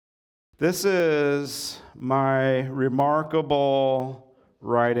This is my remarkable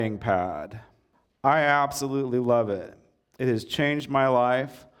writing pad. I absolutely love it. It has changed my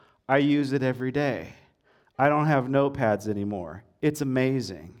life. I use it every day. I don't have notepads anymore. It's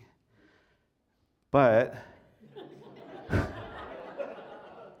amazing. But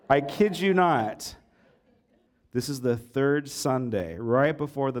I kid you not, this is the third Sunday, right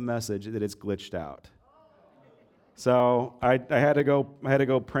before the message, that it's glitched out. So I had to go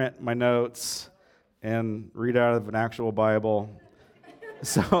print my notes and read out of an actual Bible.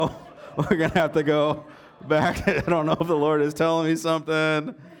 So we're gonna have to go back. I don't know if the Lord is telling me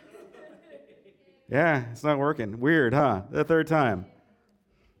something. Yeah, it's not working. Weird, huh? The third time.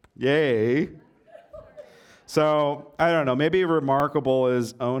 Yay. So I don't know. Maybe Remarkable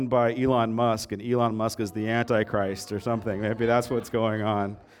is owned by Elon Musk, and Elon Musk is the Antichrist or something. Maybe that's what's going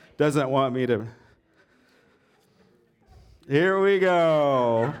on. Doesn't want me to. Here we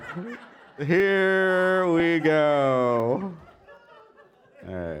go. Here we go.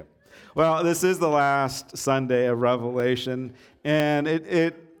 All right. Well, this is the last Sunday of Revelation, and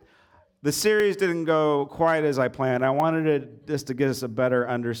the series didn't go quite as I planned. I wanted it just to get us a better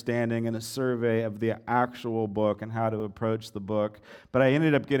understanding and a survey of the actual book and how to approach the book. But I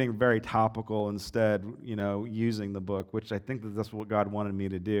ended up getting very topical instead, using the book, which I think that's what God wanted me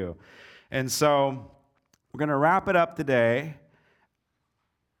to do. And so we're going to wrap it up today.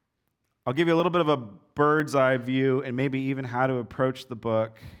 I'll give you a little bit of a bird's eye view and maybe even how to approach the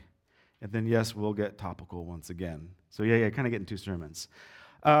book. And then, yes, we'll get topical once again. So, kind of getting two sermons.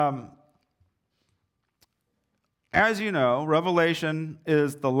 As you know, Revelation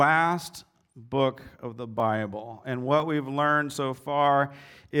is the last book of the Bible. And what we've learned so far,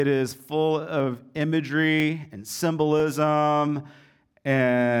 it is full of imagery and symbolism,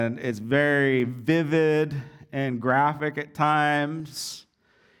 and it's very vivid and graphic at times.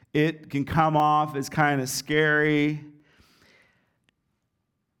 It can come off as kind of scary.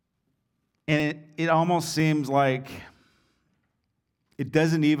 And it almost seems like it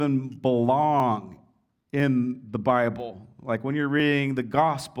doesn't even belong in the Bible. Like when you're reading the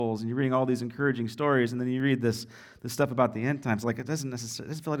Gospels and you're reading all these encouraging stories, and then you read this stuff about the end times, like it doesn't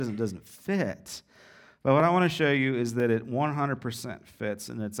necessarily, I feel like it doesn't fit. But what I want to show you is that it 100% fits,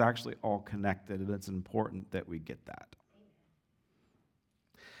 and it's actually all connected, and it's important that we get that.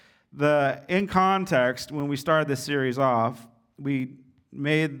 In context, when we started this series off, we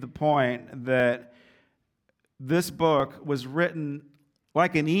made the point that this book was written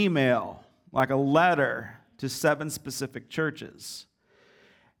like an email, like a letter to 7 specific churches.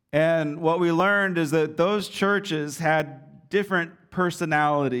 And what we learned is that those churches had different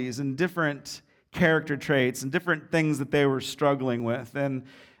personalities and different character traits and different things that they were struggling with. And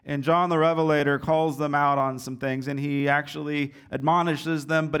John the Revelator calls them out on some things, and he actually admonishes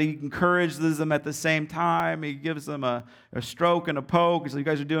them, but he encourages them at the same time. He gives them a stroke and a poke. He says, you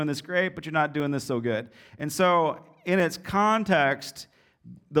guys are doing this great, but you're not doing this so good. And so in its context,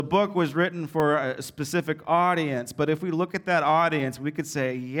 the book was written for a specific audience, but if we look at that audience, we could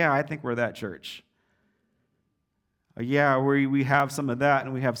say, yeah, I think we're that church. Yeah, we have some of that,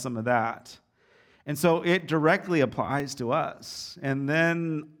 and we have some of that. And so it directly applies to us. And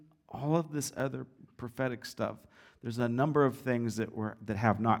then all of this other prophetic stuff, there's a number of things that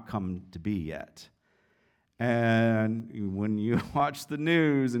have not come to be yet. And when you watch the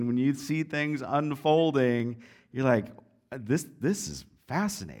news and when you see things unfolding, you're like, this is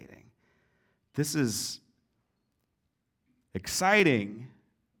fascinating. This is exciting,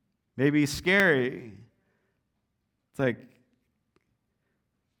 maybe scary. It's like,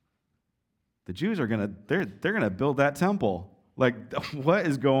 the Jews are they're gonna build that temple. Like, what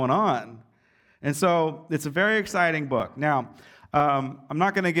is going on? And so it's a very exciting book. Now, I'm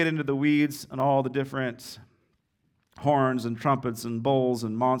not going to get into the weeds and all the different horns and trumpets and bowls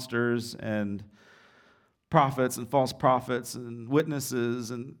and monsters and prophets and false prophets and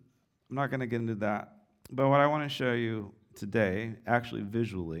witnesses, and I'm not going to get into that. But what I want to show you today, actually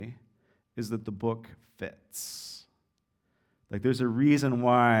visually, is that the book fits. Like, there's a reason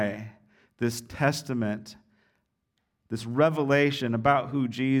why this testament, this revelation about who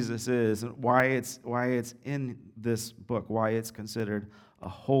Jesus is, and why it's in this book, why it's considered a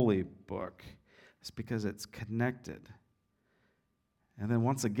holy book. It's because it's connected. And then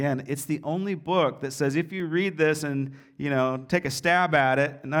once again, it's the only book that says if you read this and, take a stab at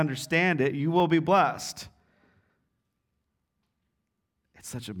it and understand it, you will be blessed. It's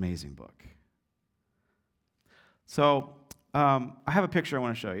such an amazing book. So I have a picture I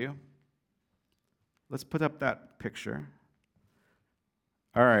want to show you. Let's put up that picture.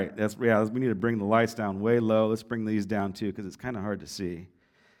 All right, we need to bring the lights down way low. Let's bring these down too, because it's kind of hard to see.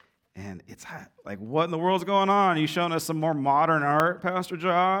 And it's like, what in the world's going on? Are you showing us some more modern art, Pastor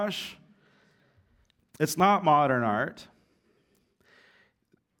Josh? It's not modern art.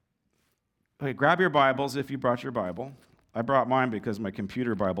 Okay, grab your Bibles if you brought your Bible. I brought mine because my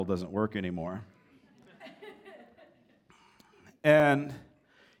computer Bible doesn't work anymore. And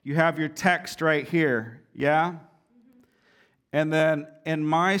you have your text right here, yeah? And then in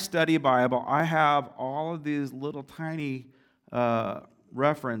my study Bible, I have all of these little tiny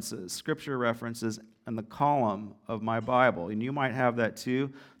references, scripture references, in the column of my Bible. And you might have that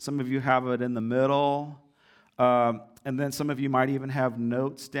too. Some of you have it in the middle. And then some of you might even have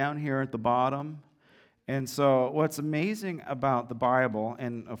notes down here at the bottom. And so what's amazing about the Bible,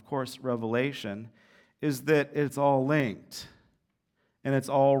 and of course Revelation, is that it's all linked. And it's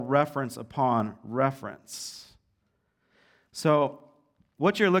all reference upon reference. So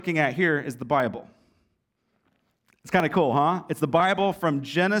what you're looking at here is the Bible. It's kind of cool, huh? It's the Bible from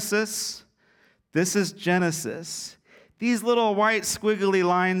Genesis. This is Genesis. These little white squiggly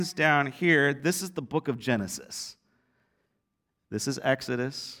lines down here, this is the book of Genesis. This is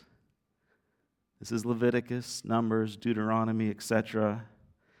Exodus. This is Leviticus, Numbers, Deuteronomy, etc.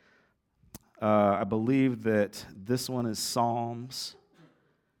 I believe that this one is Psalms.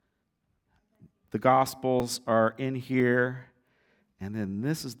 The Gospels are in here. And then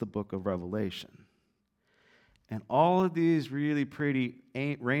this is the book of Revelation. And all of these really pretty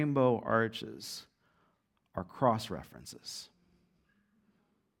rainbow arches are cross-references.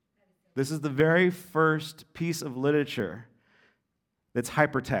 This is the very first piece of literature that's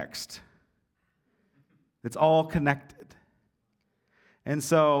hypertext. It's all connected. And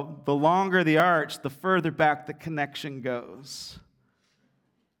so the longer the arch, the further back the connection goes.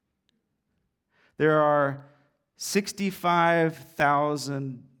 There are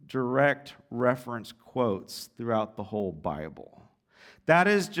 65,000 direct reference quotes throughout the whole Bible. That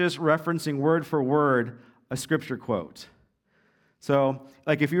is just referencing word for word a scripture quote. So,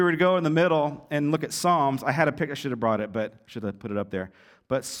 like if you were to go in the middle and look at Psalms, I had a pic, I should have brought it, but should have put it up there.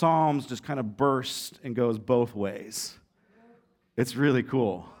 But Psalms just kind of bursts and goes both ways. It's really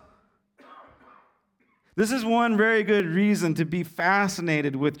cool. This is one very good reason to be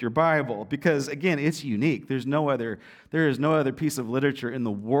fascinated with your Bible because, again, it's unique. There is no other piece of literature in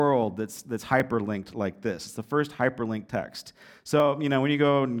the world that's hyperlinked like this. It's the first hyperlinked text. So, when you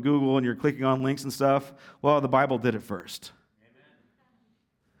go and Google and you're clicking on links and stuff, well, the Bible did it first. Amen.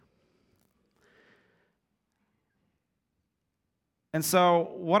 And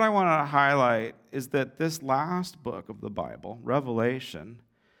so what I want to highlight is that this last book of the Bible, Revelation,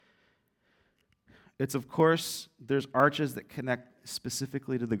 it's, of course, there's arches that connect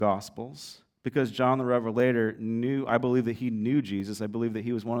specifically to the Gospels because John the Revelator I believe that he knew Jesus. I believe that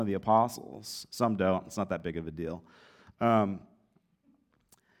he was one of the apostles. Some don't. It's not that big of a deal. It's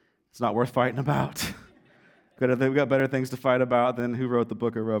not worth fighting about. We've got better things to fight about than who wrote the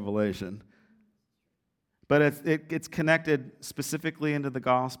book of Revelation. But it's connected specifically into the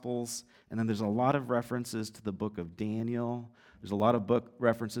Gospels, and then there's a lot of references to the book of Daniel. There's a lot of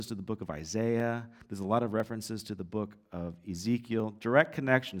references to the book of Isaiah. There's a lot of references to the book of Ezekiel. Direct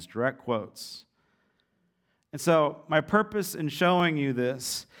connections, direct quotes. And so my purpose in showing you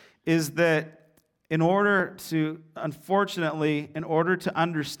this is that in order to understand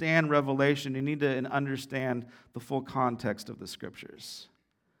Revelation, you need to understand the full context of the Scriptures.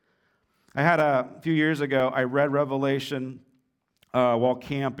 I had a few years ago, I read Revelation while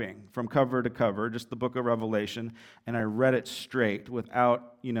camping from cover to cover, just the book of Revelation, and I read it straight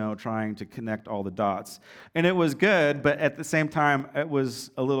without, trying to connect all the dots. And it was good, but at the same time, it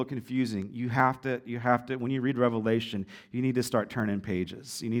was a little confusing. You have to, when you read Revelation, you need to start turning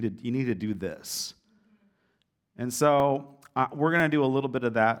pages. You need to do this. And so we're going to do a little bit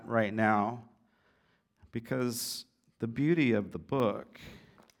of that right now because the beauty of the book,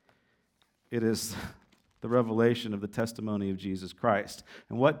 it is the revelation of the testimony of Jesus Christ.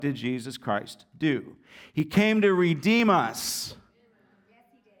 And what did Jesus Christ do? He came to redeem us. Yes,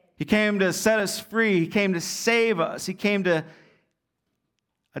 he did. He came to set us free. He came to save us. He came to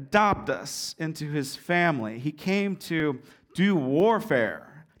adopt us into his family. He came to do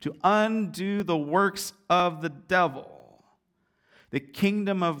warfare, to undo the works of the devil, the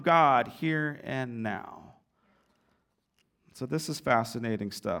kingdom of God here and now. So this is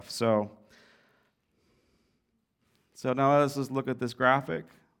fascinating stuff. So now let's just look at this graphic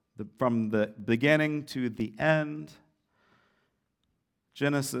from the beginning to the end.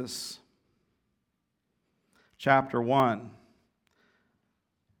 Genesis chapter 1.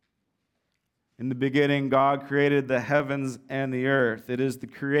 In the beginning, God created the heavens and the earth. It is the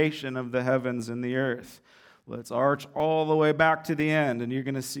creation of the heavens and the earth. Let's arch all the way back to the end, and you're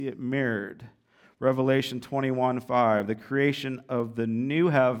going to see it mirrored. Revelation 21:5, the creation of the new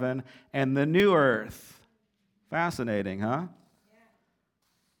heaven and the new earth. Fascinating, huh?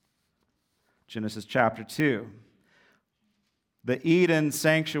 Genesis chapter 2. The Eden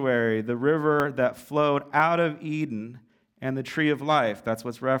sanctuary, the river that flowed out of Eden, and the tree of life. That's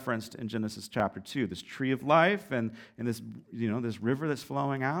what's referenced in Genesis chapter 2. This tree of life and this, this river that's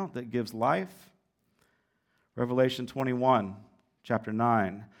flowing out that gives life. Revelation 21, chapter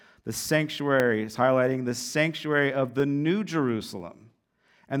 9. The sanctuary is highlighting the sanctuary of the New Jerusalem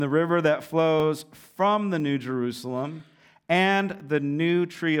and the river that flows from the New Jerusalem and the new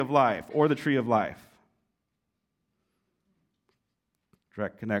tree of life, or the tree of life.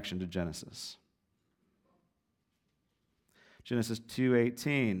 Direct connection to Genesis. Genesis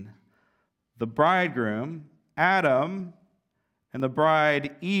 2:18. The bridegroom, Adam, and the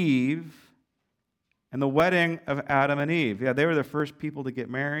bride, Eve, and the wedding of Adam and Eve. Yeah, they were the first people to get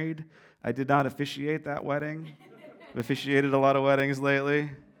married. I did not officiate that wedding. I've officiated a lot of weddings lately.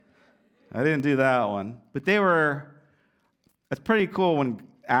 I didn't do that one. But it's pretty cool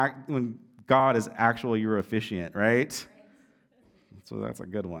when God is actually your officiant, right? So that's a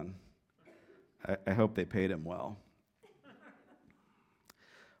good one. I hope they paid him well.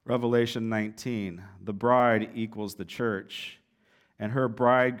 Revelation 19, the bride equals the church, and her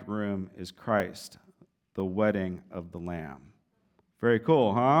bridegroom is Christ, the wedding of the Lamb. Very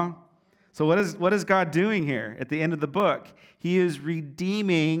cool, huh? So what is God doing here at the end of the book? He is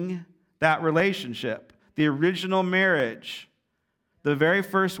redeeming that relationship, the original marriage, the very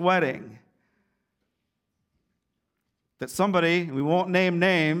first wedding. That somebody, we won't name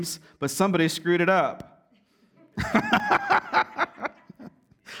names, but somebody screwed it up.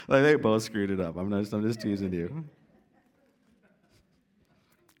 Like they both screwed it up. I'm just teasing you.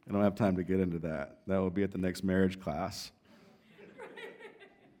 I don't have time to get into that. That will be at the next marriage class.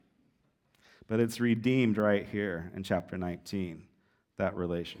 But it's redeemed right here in chapter 19, that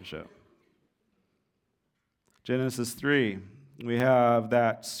relationship. Genesis 3, we have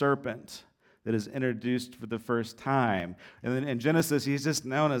that serpent that is introduced for the first time. And then in Genesis, he's just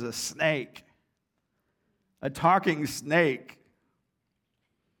known as a snake, a talking snake.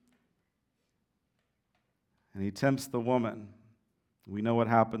 And he tempts the woman. We know what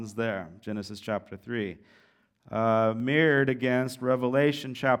happens there, Genesis chapter 3. Mirrored against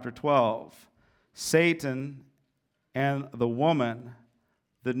Revelation chapter 12. Satan and the woman,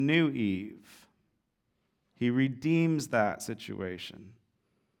 the new Eve. He redeems that situation.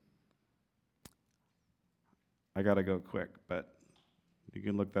 I got to go quick, but you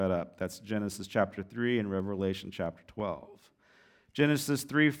can look that up. That's Genesis chapter 3 and Revelation chapter 12. Genesis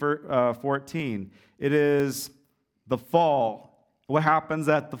 3:14. It is the fall. What happens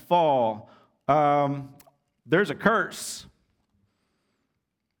at the fall? There's a curse.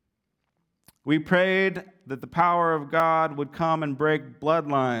 We prayed that the power of God would come and break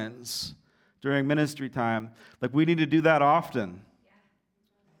bloodlines during ministry time. Like, we need to do that often.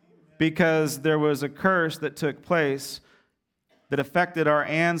 Because there was a curse that took place that affected our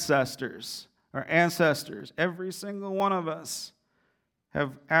ancestors. Our ancestors, every single one of us,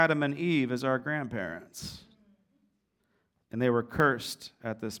 have Adam and Eve as our grandparents. And they were cursed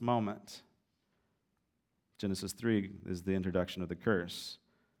at this moment. Genesis 3 is the introduction of the curse.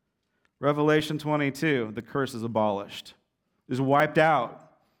 Revelation 22, the curse is abolished. It is wiped out.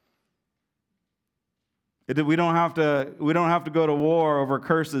 We don't have to go to war over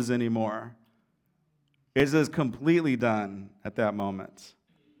curses anymore. It is completely done at that moment.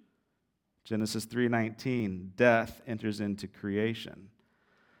 Genesis 3:19, death enters into creation.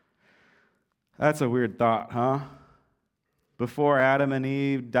 That's a weird thought, huh? Before Adam and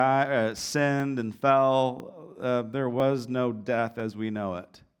Eve sinned and fell, there was no death as we know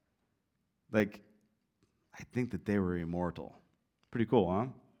it. Like, I think that they were immortal. Pretty cool, huh?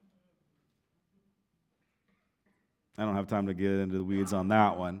 I don't have time to get into the weeds on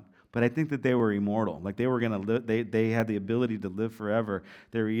that one, but I think that they were immortal. Like, they were going to live. They had the ability to live forever.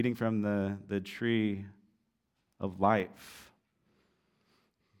 They were eating from the tree of life.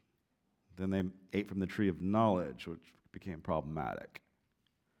 Then they ate from the tree of knowledge, which became problematic.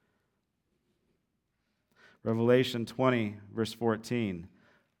 Revelation 20, verse 14.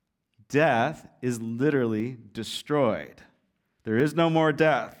 Death is literally destroyed. There is no more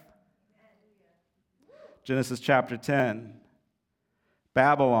death. Genesis chapter 10.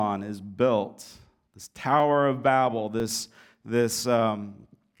 Babylon is built. This Tower of Babel, this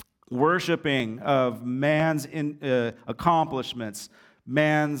worshiping of man's accomplishments,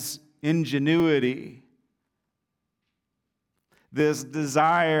 man's ingenuity. this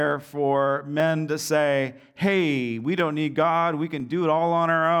desire for men to say, hey, we don't need God, we can do it all on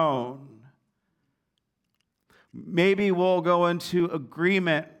our own. Maybe we'll go into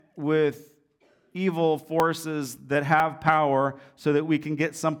agreement with evil forces that have power so that we can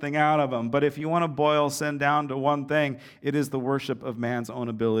get something out of them. But if you want to boil sin down to one thing, it is the worship of man's own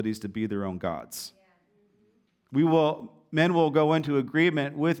abilities to be their own gods. Men will go into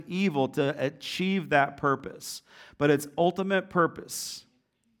agreement with evil to achieve that purpose. But its ultimate purpose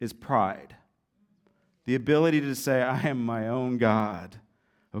is pride. The ability to say, I am my own God.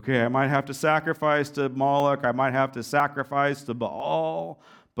 Okay, I might have to sacrifice to Moloch, I might have to sacrifice to Baal,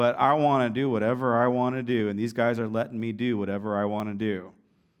 but I want to do whatever I want to do, and these guys are letting me do whatever I want to do.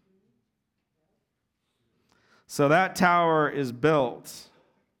 So that tower is built,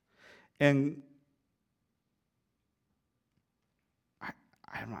 and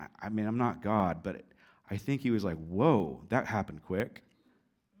I'm not God, but I think he was like, whoa, that happened quick.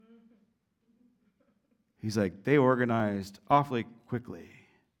 He's like, they organized awfully quickly.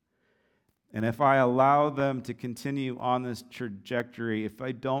 And if I allow them to continue on this trajectory, if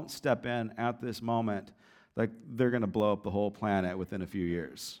I don't step in at this moment, like they're going to blow up the whole planet within a few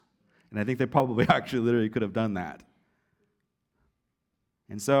years. And I think they probably actually literally could have done that.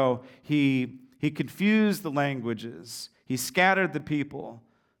 And so he confused the languages. He scattered the people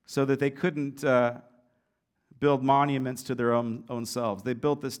so that they couldn't build monuments to their own selves. They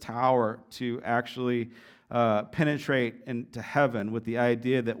built this tower to actually penetrate into heaven with the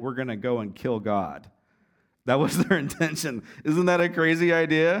idea that we're going to go and kill God. That was their intention. Isn't that a crazy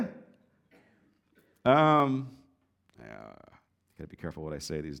idea? Yeah, gotta be careful what I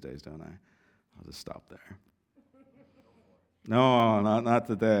say these days, don't I? I'll just stop there. No, not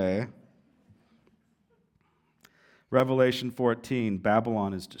today. Revelation 14,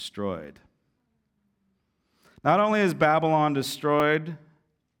 Babylon is destroyed. Not only is Babylon destroyed,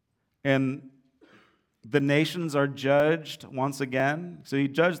 and the nations are judged once again. So he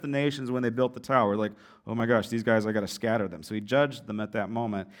judged the nations when they built the tower. Like, oh my gosh, these guys, I got to scatter them. So he judged them at that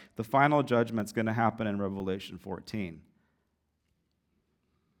moment. The final judgment's going to happen in Revelation 14.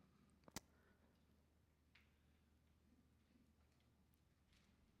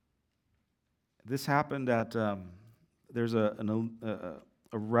 This happened at, there's a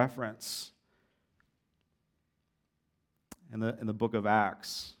reference in the book of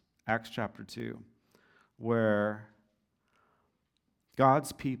Acts chapter 2, where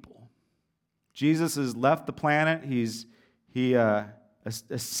God's people, Jesus has left the planet, he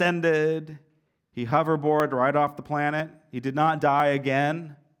ascended, he hoverboarded right off the planet, he did not die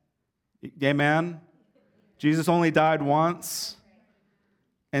again, amen? Jesus only died once,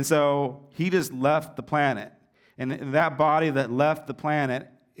 and so he just left the planet, and that body that left the planet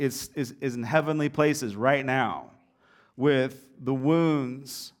is in heavenly places right now with the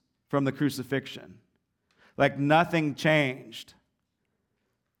wounds from the crucifixion. Like nothing changed.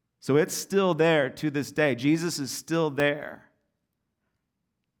 So it's still there to this day. Jesus is still there.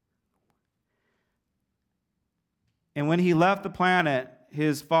 And when he left the planet,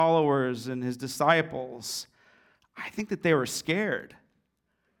 his followers and his disciples, I think that they were scared.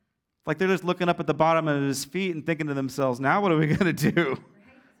 Like they're just looking up at the bottom of his feet and thinking to themselves, now what are we going to do?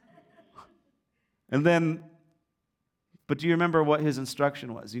 And then, but do you remember what his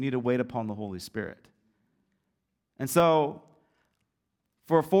instruction was? You need to wait upon the Holy Spirit. And so,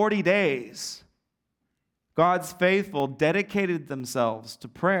 for 40 days, God's faithful dedicated themselves to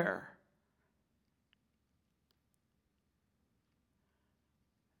prayer.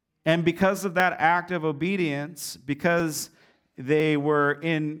 And because of that act of obedience, because they were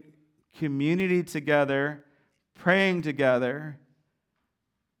in community together, praying together,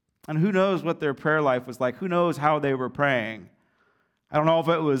 and who knows what their prayer life was like, who knows how they were praying. I don't know if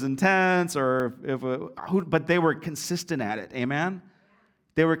it was intense or but they were consistent at it. Amen?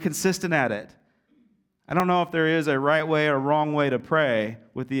 They were consistent at it. I don't know if there is a right way or wrong way to pray,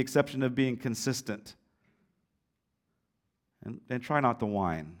 with the exception of being consistent. And try not to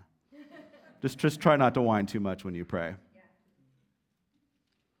whine. Just try not to whine too much when you pray.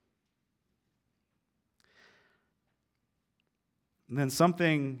 And then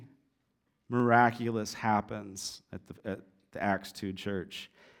something miraculous happens at the Acts 2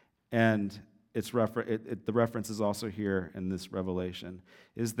 church. And the reference is also here in this revelation,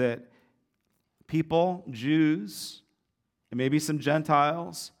 is that people, Jews, and maybe some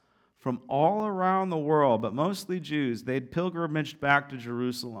Gentiles, from all around the world, but mostly Jews, they'd pilgrimaged back to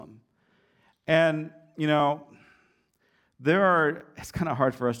Jerusalem. And, it's kind of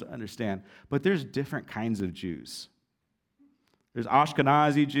hard for us to understand, but there's different kinds of Jews. There's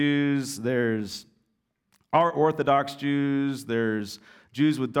Ashkenazi Jews, there's are Orthodox Jews, there's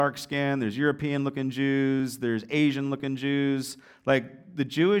Jews with dark skin, there's European-looking Jews, there's Asian-looking Jews. Like, the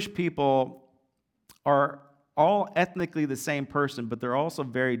Jewish people are all ethnically the same person, but they're also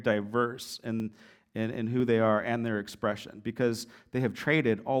very diverse in who they are and their expression, because they have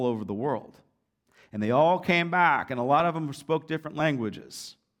traded all over the world. And they all came back, and a lot of them spoke different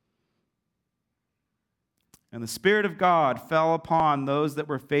languages. And the Spirit of God fell upon those that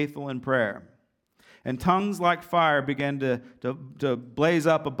were faithful in prayer. And tongues like fire began to blaze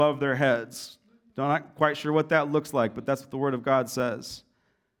up above their heads. I'm not quite sure what that looks like, but that's what the Word of God says.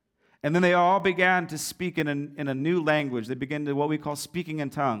 And then they all began to speak in a new language. They began to what we call speaking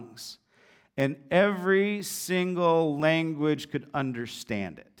in tongues. And every single language could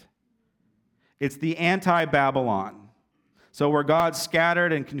understand it. It's the anti-Babylon. So where God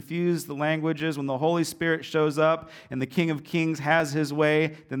scattered and confused the languages, when the Holy Spirit shows up and the King of Kings has his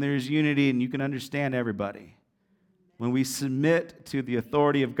way, then there's unity and you can understand everybody. When we submit to the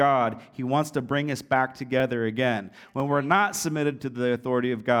authority of God, he wants to bring us back together again. When we're not submitted to the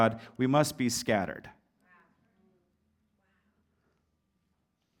authority of God, we must be scattered.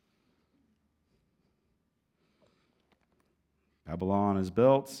 Babylon is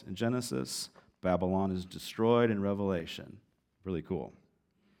built in Genesis. Babylon is destroyed in Revelation. Really cool.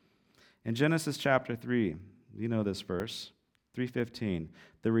 In Genesis chapter 3, you know this verse, 3:15,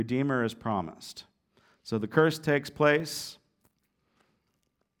 the Redeemer is promised. So the curse takes place,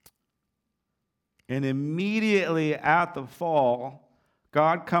 and immediately at the fall,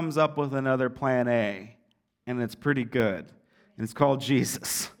 God comes up with another plan A, and it's pretty good, and it's called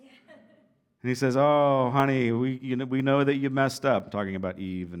Jesus. And he says, oh, honey, we know that you messed up, talking about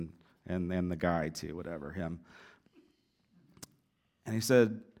Eve and the guy too, whatever, him. And he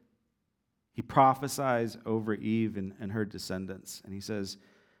said, he prophesies over Eve and her descendants. And he says,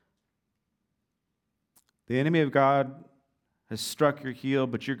 the enemy of God has struck your heel,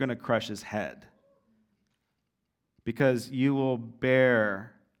 but you're going to crush his head. Because you will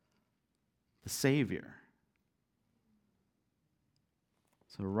bear the Savior.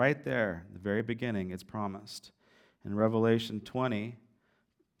 So right there, the very beginning, it's promised. In Revelation 20,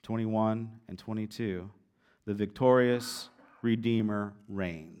 21, and 22, the victorious Redeemer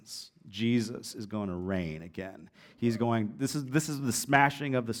reigns. Jesus is going to reign again. He's going, this is the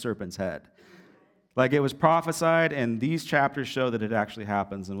smashing of the serpent's head. Like it was prophesied, and these chapters show that it actually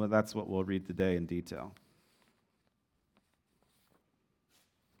happens, and that's what we'll read today in detail.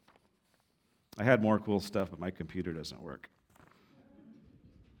 I had more cool stuff, but my computer doesn't work.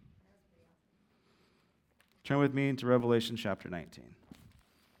 Turn with me into Revelation chapter 19.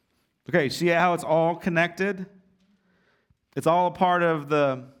 Okay, see how it's all connected? It's all a part of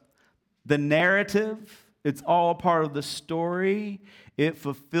the narrative. It's all a part of the story. It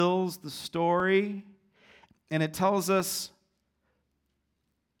fulfills the story. And it tells us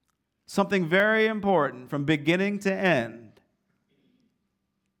something very important from beginning to end.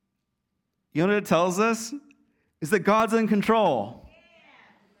 You know what it tells us? Is that God's in control.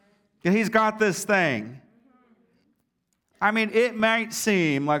 Yeah, he's got this thing. I mean, it might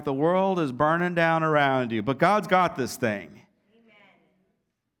seem like the world is burning down around you, but God's got this thing. Amen.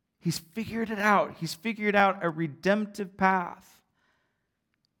 He's figured it out. He's figured out a redemptive path.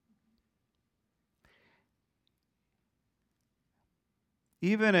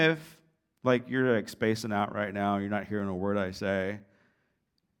 Even if, like, you're like spacing out right now, you're not hearing a word I say,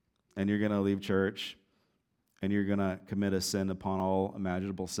 and you're going to leave church, and you're going to commit a sin upon all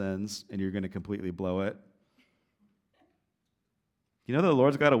imaginable sins, and you're going to completely blow it. You know the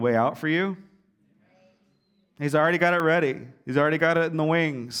Lord's got a way out for you? He's already got it ready. He's already got it in the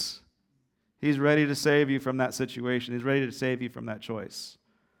wings. He's ready to save you from that situation. He's ready to save you from that choice.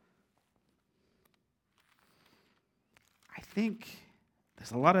 I think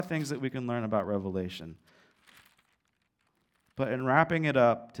there's a lot of things that we can learn about Revelation. But in wrapping it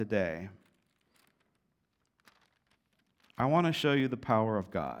up today, I want to show you the power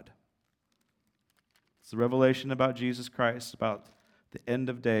of God. It's the revelation about Jesus Christ, about the end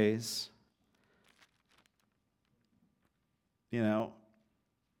of days. You know,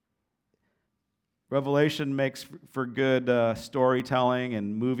 Revelation makes for good storytelling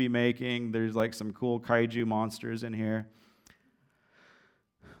and movie making. There's like some cool kaiju monsters in here.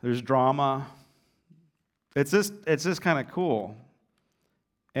 There's drama. It's just kind of cool.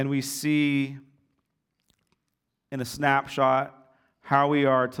 And we see in a snapshot how we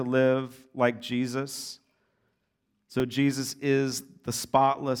are to live like Jesus. So Jesus is the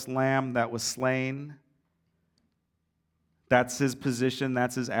spotless lamb that was slain. That's his position,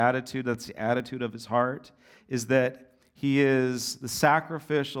 that's his attitude, that's the attitude of his heart, is that He is the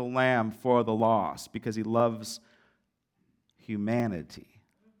sacrificial lamb for the lost because he loves humanity.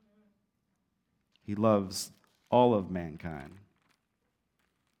 He loves all of mankind.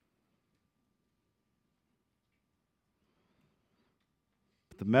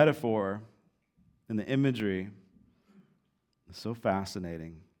 The metaphor and the imagery is so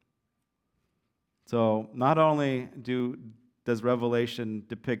fascinating. So not only does Revelation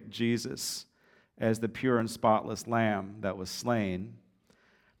depict Jesus as the pure and spotless lamb that was slain,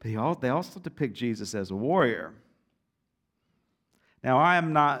 but they also depict Jesus as a warrior. Now, I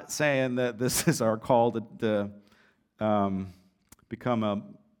am not saying that this is our call to become a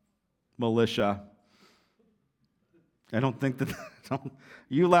militia. I don't think that.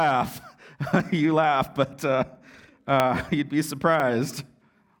 You laugh, you laugh, but you'd be surprised.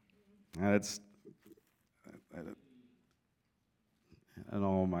 In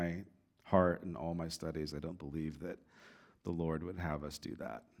all my heart and all my studies, I don't believe that the Lord would have us do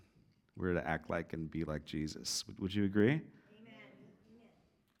that. We're to act like and be like Jesus. Would you agree? Amen.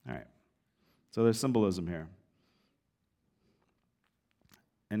 All right. So there's symbolism here.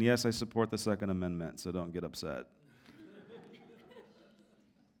 And yes, I support the Second Amendment, so don't get upset.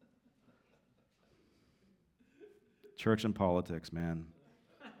 Church and politics, man.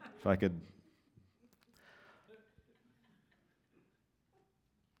 If I could.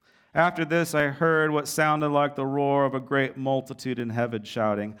 After this, I heard what sounded like the roar of a great multitude in heaven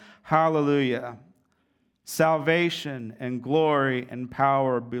shouting, "Hallelujah! Salvation and glory and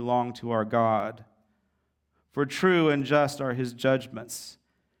power belong to our God. For true and just are his judgments.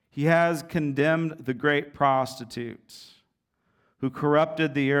 He has condemned the great prostitute who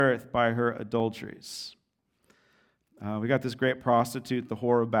corrupted the earth by her adulteries." We got this great prostitute, the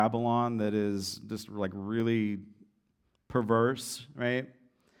whore of Babylon, that is just like really perverse, right?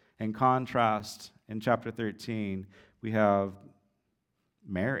 In contrast, in chapter 13, we have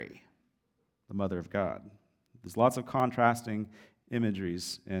Mary, the mother of God. There's lots of contrasting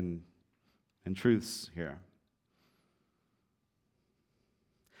imageries and truths here.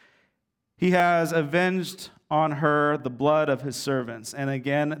 He has avenged on her the blood of his servants. And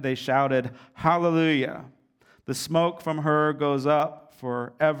again they shouted, "Hallelujah! The smoke from her goes up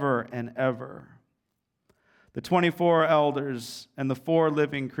forever and ever." The 24 elders and the 4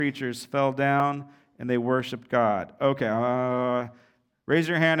 living creatures fell down and they worshiped God. Okay, raise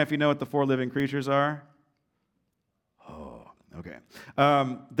your hand if you know what the 4 living creatures are. Oh, okay.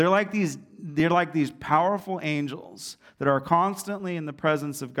 They're like these powerful angels that are constantly in the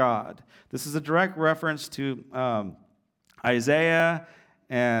presence of God. This is a direct reference to Isaiah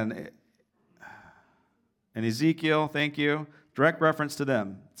and Ezekiel, thank you. Direct reference to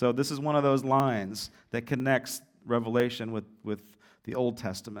them. So this is one of those lines that connects Revelation with the Old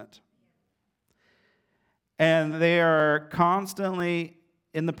Testament. And they are constantly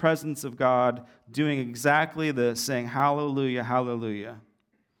in the presence of God doing exactly this, saying, "Hallelujah, hallelujah,"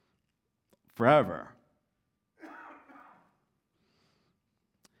 forever.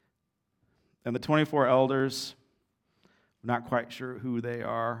 And the 24 elders, we're not quite sure who they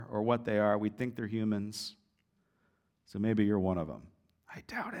are or what they are. We think they're humans. So maybe you're one of them. I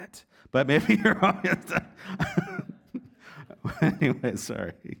doubt it. But maybe you're on it. Anyway,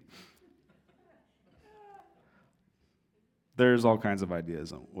 sorry. There's all kinds of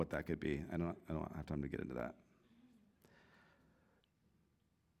ideas on what that could be. I don't have time to get into that.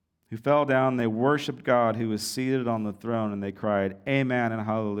 Who fell down, they worshiped God who was seated on the throne, and they cried, "Amen and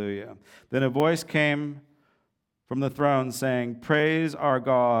hallelujah." Then a voice came from the throne saying, "Praise our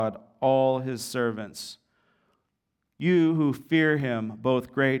God, all his servants, you who fear him,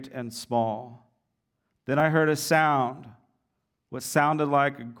 both great and small." Then I heard a sound, what sounded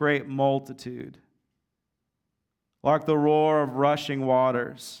like a great multitude, like the roar of rushing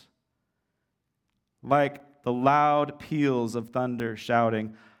waters, like the loud peals of thunder,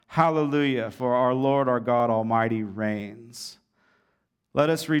 shouting, "Hallelujah, for our Lord our God Almighty reigns. Let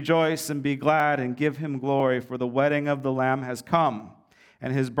us rejoice and be glad and give him glory, for the wedding of the Lamb has come,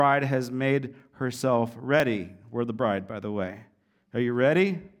 and his bride has made herself ready." We're the bride, by the way. Are you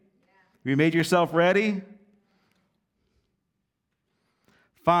ready? Have you made yourself ready?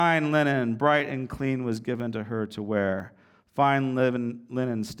 Fine linen, bright and clean, was given to her to wear. Fine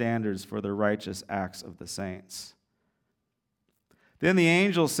linen standards for the righteous acts of the saints. Then the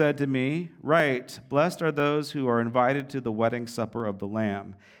angel said to me, "Write, blessed are those who are invited to the wedding supper of the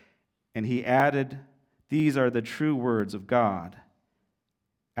Lamb." And he added, "These are the true words of God."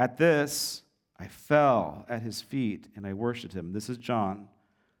 At this, I fell at his feet and I worshiped him. This is John.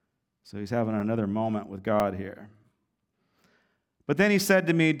 So he's having another moment with God here. But then he said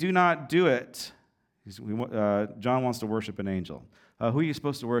to me, "Do not do it. John wants to worship an angel. Who are you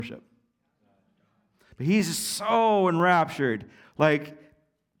supposed to worship? But he's so enraptured. Like,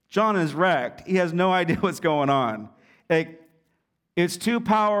 John is wrecked. He has no idea what's going on. Like, it's too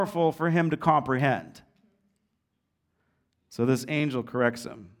powerful for him to comprehend. So this angel corrects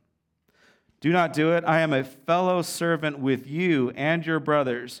him. Do not do it. I am a fellow servant with you and your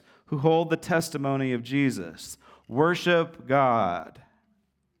brothers who hold the testimony of Jesus. Worship God.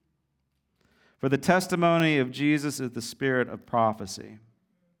 For the testimony of Jesus is the spirit of prophecy.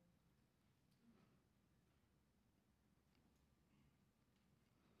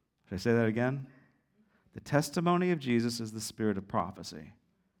 Should I say that again? The testimony of Jesus is the spirit of prophecy.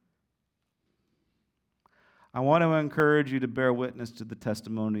 I want to encourage you to bear witness to the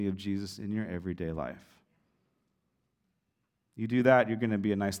testimony of Jesus in your everyday life. You do that, you're going to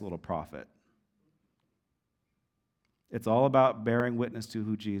be a nice little prophet. It's all about bearing witness to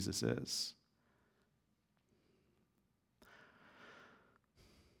who Jesus is.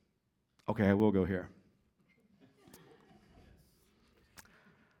 Okay, I will go here.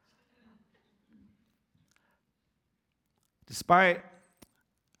 Despite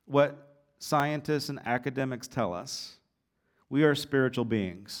what scientists and academics tell us, we are spiritual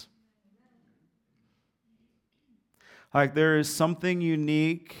beings. Like, there is something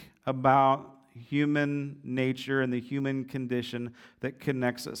unique about human nature and the human condition that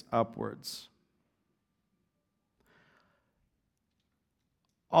connects us upwards.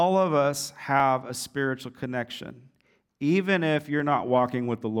 All of us have a spiritual connection, even if you're not walking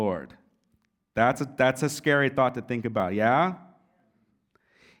with the Lord. That's a scary thought to think about, yeah?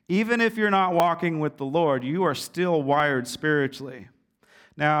 Even if you're not walking with the Lord, you are still wired spiritually.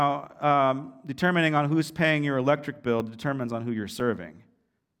 Now, determining on who's paying your electric bill determines on who you're serving.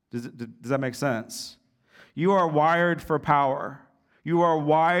 Does that make sense? You are wired for power. You are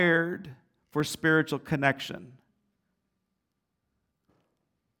wired for spiritual connection.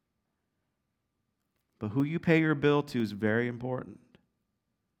 But who you pay your bill to is very important.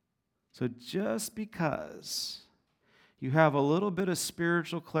 So just because you have a little bit of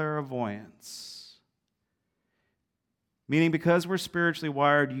spiritual clairvoyance, meaning because we're spiritually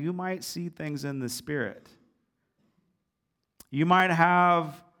wired, you might see things in the spirit. You might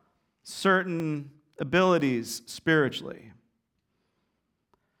have certain abilities spiritually.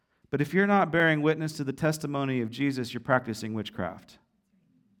 But if you're not bearing witness to the testimony of Jesus, you're practicing witchcraft.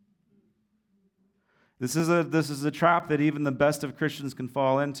 This is a trap that even the best of Christians can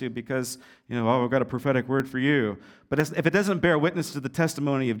fall into because, I've got a prophetic word for you. But if it doesn't bear witness to the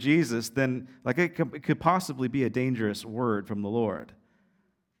testimony of Jesus, then it could possibly be a dangerous word from the Lord.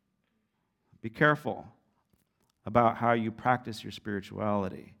 Be careful about how you practice your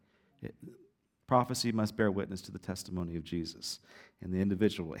spirituality. Prophecy must bear witness to the testimony of Jesus in the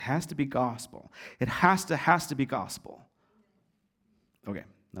individual. It has to be gospel. It has to be gospel. Okay,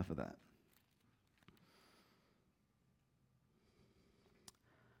 enough of that.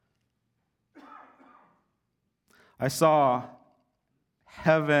 I saw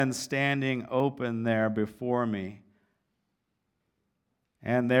heaven standing open there before me.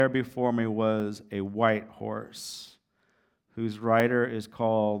 And there before me was a white horse, whose rider is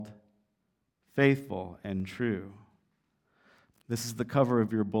called Faithful and True. This is the cover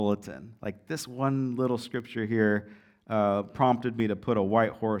of your bulletin. Like, this one little scripture here prompted me to put a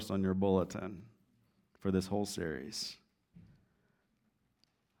white horse on your bulletin for this whole series.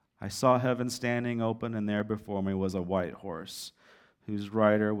 I saw heaven standing open, and there before me was a white horse, whose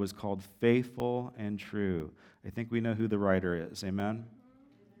rider was called Faithful and True. I think we know who the rider is. Amen?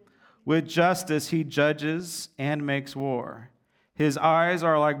 With justice he judges and makes war. His eyes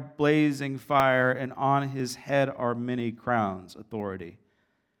are like blazing fire, and on his head are many crowns, authority.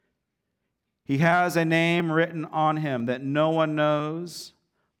 He has a name written on him that no one knows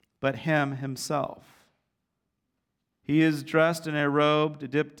but him himself. He is dressed in a robe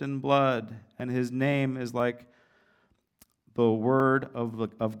dipped in blood, and his name is like the word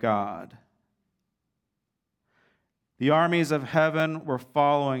of God. The armies of heaven were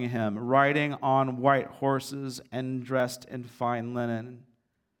following him, riding on white horses and dressed in fine linen,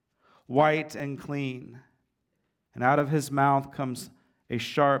 white and clean. And out of his mouth comes a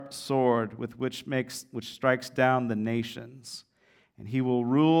sharp sword with which strikes down the nations. And he will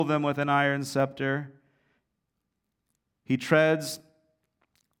rule them with an iron scepter. He treads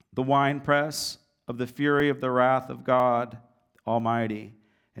the winepress of the fury of the wrath of God Almighty.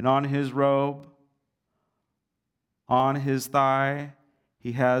 And on his robe, on his thigh,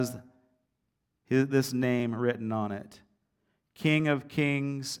 he has this name written on it: King of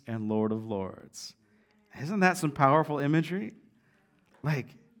Kings and Lord of Lords. Isn't that some powerful imagery?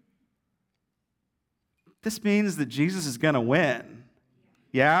 Like, this means that Jesus is going to win.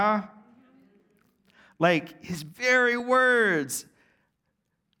 Yeah? Like his very words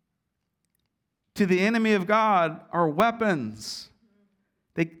to the enemy of God are weapons.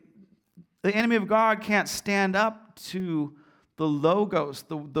 The enemy of God can't stand up to the logos,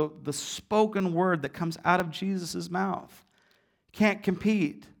 the spoken word that comes out of Jesus' mouth. Can't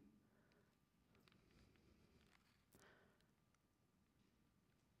compete.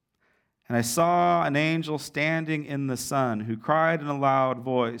 And I saw an angel standing in the sun who cried in a loud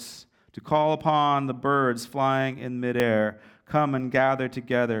voice to call upon the birds flying in midair, come and gather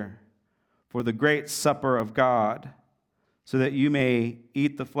together for the great supper of God, so that you may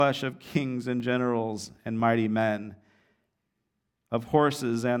eat the flesh of kings and generals and mighty men, of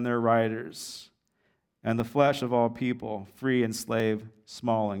horses and their riders, and the flesh of all people, free and slave,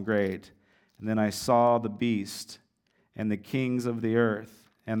 small and great. And then I saw the beast and the kings of the earth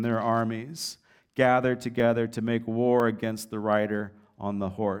and their armies gathered together to make war against the rider on the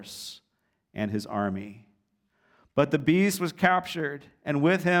horse and his army. But the beast was captured, and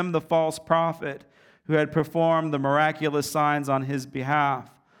with him the false prophet who had performed the miraculous signs on his behalf.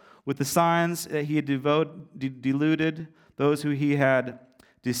 With the signs that he had deluded those who he had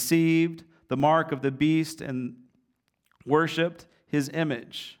deceived, the mark of the beast, and worshipped his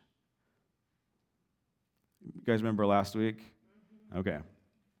image. You guys remember last week? Okay.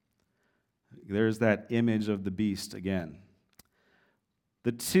 There's that image of the beast again.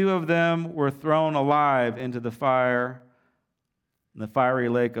 The two of them were thrown alive into the fire, in the fiery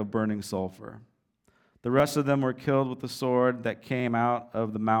lake of burning sulfur. The rest of them were killed with the sword that came out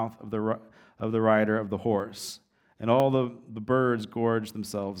of the mouth of the rider of the horse. And all the birds gorged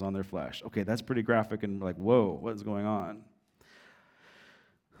themselves on their flesh. Okay, that's pretty graphic and like, whoa, what is going on?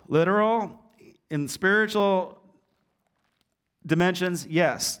 Literal. In spiritual dimensions,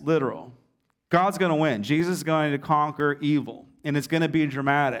 yes, literal. God's going to win. Jesus is going to conquer evil. And it's going to be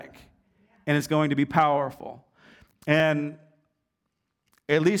dramatic. And it's going to be powerful. And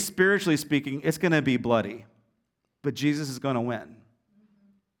at least spiritually speaking, it's going to be bloody. But Jesus is going to win.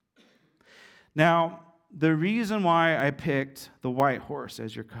 Now, the reason why I picked the white horse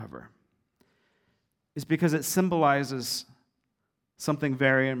as your cover is because it symbolizes something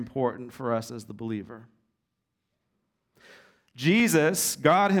very important for us as the believer. Jesus,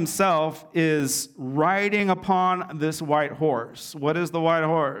 God himself, is riding upon this white horse. What is the white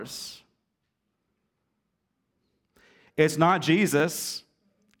horse? It's not Jesus.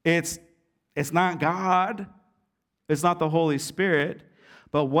 It's not God. It's not the Holy Spirit.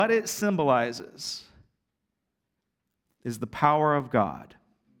 But what it symbolizes is the power of God.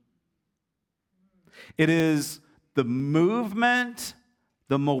 It is the movement,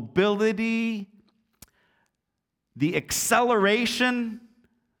 the mobility, the acceleration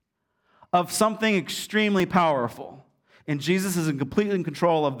of something extremely powerful. And Jesus is completely in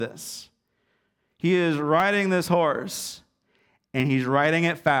control of this. He is riding this horse, and he's riding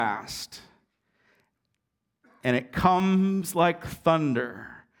it fast. And it comes like thunder.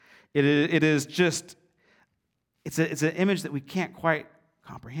 It is just, it's an image that we can't quite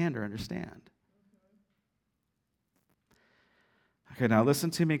comprehend or understand. Okay, now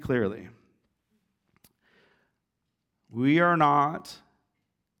listen to me clearly. We are not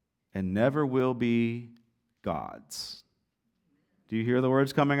and never will be gods. Do you hear the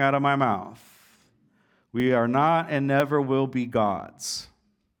words coming out of my mouth? We are not and never will be gods.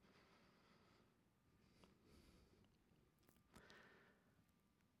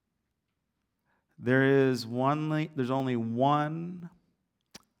 There's only one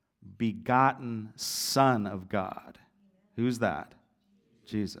begotten Son of God. Who's that?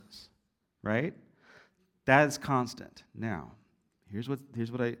 Jesus. Right? That is constant. Now, here's what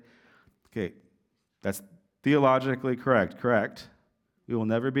okay, that's theologically correct. We will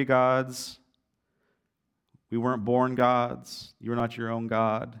never be gods. We weren't born gods. You're not your own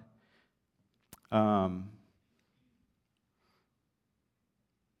God.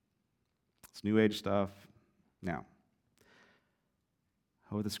 It's New Age stuff. Now,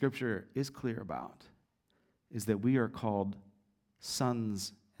 what the Scripture is clear about is that we are called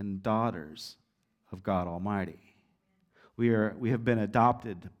sons and daughters of God Almighty. We have been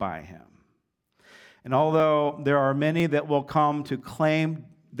adopted by Him. And although there are many that will come to claim,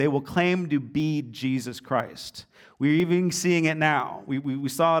 they will claim to be Jesus Christ. We're even seeing it now. We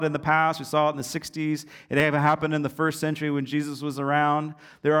saw it in the past. We saw it in the 60s. It even happened in the first century when Jesus was around.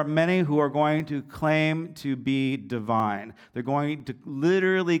 There are many who are going to claim to be divine. They're going to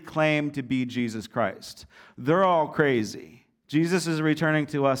literally claim to be Jesus Christ. They're all crazy. Jesus is returning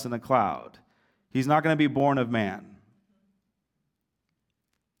to us in a cloud. He's not going to be born of man.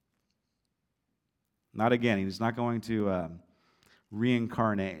 Not again. He's not going to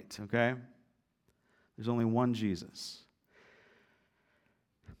reincarnate, okay? There's only one Jesus.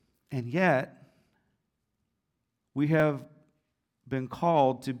 And yet, we have been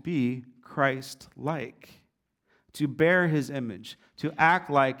called to be Christ-like, to bear his image, to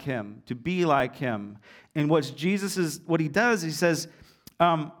act like him, to be like him. And what he does, he says,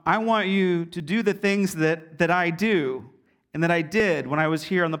 I want you to do the things that I do and that I did when I was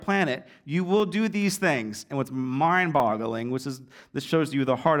here on the planet. You will do these things. And what's mind-boggling, this shows you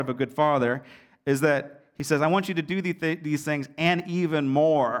the heart of a good father, is that he says, I want you to do these things and even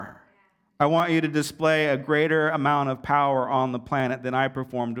more. I want you to display a greater amount of power on the planet than I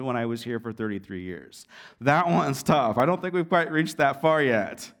performed when I was here for 33 years. That one's tough. I don't think we've quite reached that far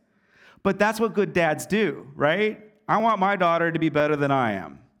yet. But that's what good dads do, right? I want my daughter to be better than I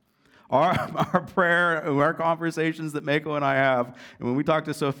am. Our prayer, our conversations that Mako and I have, and when we talk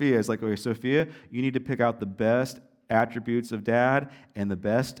to Sophia, it's like, okay, Sophia, you need to pick out the best attributes of dad and the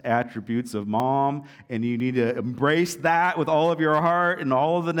best attributes of mom, and you need to embrace that with all of your heart, and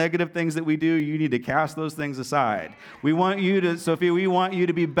all of the negative things that we do, you need to cast those things aside. We want you to, Sophia, we want you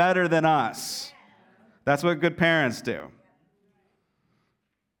to be better than us. That's what good parents do.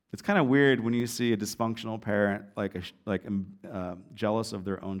 It's kind of weird when you see a dysfunctional parent jealous of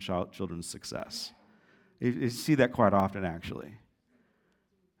their own children's success. You see that quite often, actually.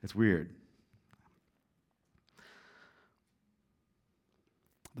 It's weird.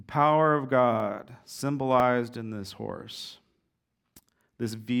 The power of God symbolized in this horse,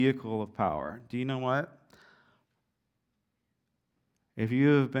 this vehicle of power. Do you know what? If you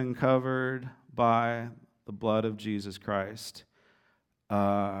have been covered by the blood of Jesus Christ,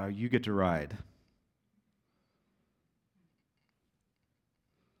 you get to ride.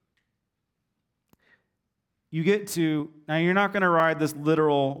 Now you're not going to ride this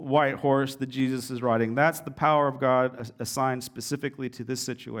literal white horse that Jesus is riding. That's the power of God assigned specifically to this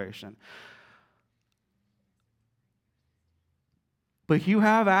situation. But you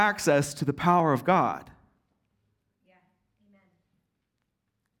have access to the power of God. Yeah. Amen.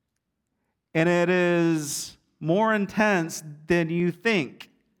 And it is more intense than you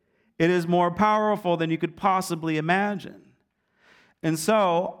think. It is more powerful than you could possibly imagine. And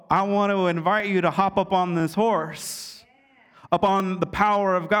so, I want to invite you to hop up on this horse, up on the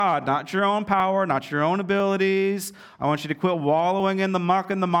power of God, not your own power, not your own abilities. I want you to quit wallowing in the muck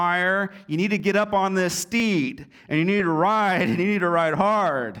and the mire. You need to get up on this steed, and you need to ride, and you need to ride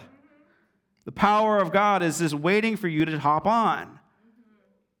hard. The power of God is just waiting for you to hop on.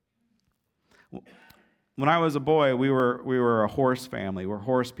 When I was a boy, we were a horse family. We're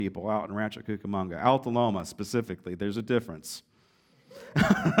horse people out in Rancho Cucamonga, Alta Loma specifically. There's a difference.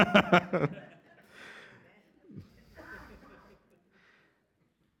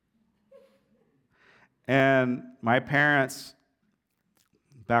 And my parents,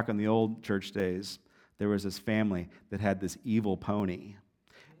 back in the old church days, there was this family that had this evil pony.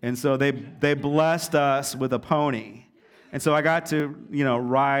 And so they blessed us with a pony. And so I got to,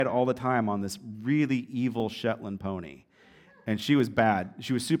 ride all the time on this really evil Shetland pony. And she was bad.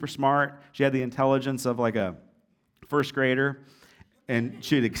 She was super smart. She had the intelligence of like a first grader. And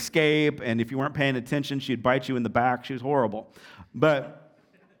she'd escape, and if you weren't paying attention, she'd bite you in the back. She was horrible. But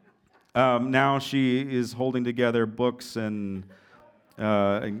now she is holding together books and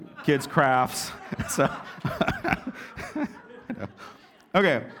kids' crafts. So,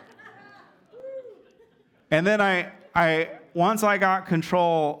 okay. And then once I got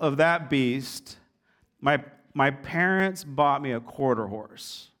control of that beast, my parents bought me a quarter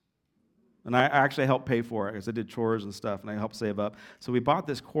horse. And I actually helped pay for it because I did chores and stuff, and I helped save up. So we bought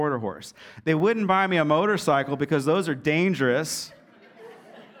this quarter horse. They wouldn't buy me a motorcycle because those are dangerous.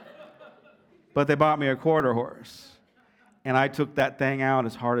 But they bought me a quarter horse. And I took that thing out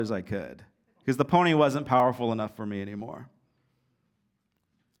as hard as I could because the pony wasn't powerful enough for me anymore.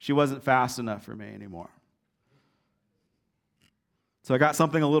 She wasn't fast enough for me anymore. So I got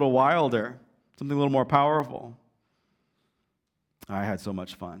something a little wilder, something a little more powerful. I had so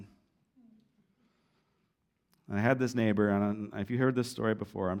much fun. I had this neighbor, and if you heard this story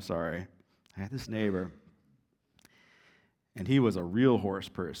before, I'm sorry. I had this neighbor, and he was a real horse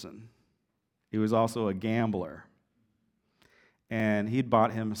person. He was also a gambler. And he'd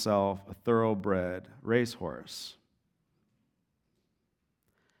bought himself a thoroughbred racehorse.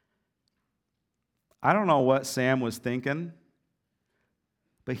 I don't know what Sam was thinking,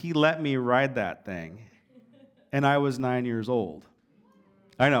 but he let me ride that thing, and I was 9 years old.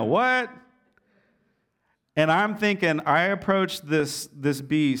 I know, what? And I'm thinking, I approached this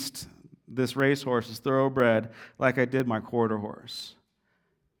beast, this racehorse, this thoroughbred, like I did my quarter horse.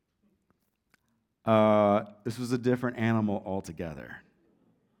 This was a different animal altogether.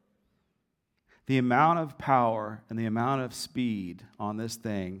 The amount of power and the amount of speed on this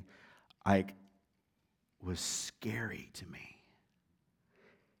thing, was scary to me.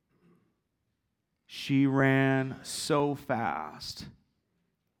 She ran so fast.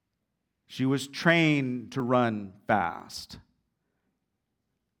 She was trained to run fast.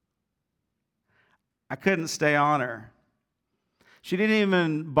 I couldn't stay on her. She didn't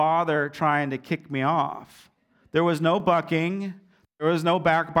even bother trying to kick me off. There was no bucking. There was no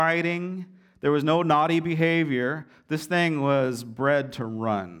backbiting. There was no naughty behavior. This thing was bred to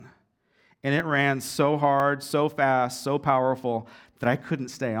run. And it ran so hard, so fast, so powerful that I couldn't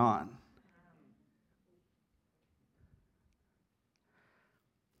stay on.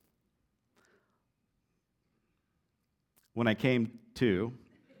 When I came to,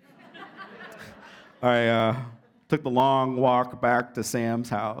 I took the long walk back to Sam's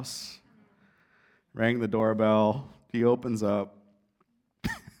house, rang the doorbell. He opens up.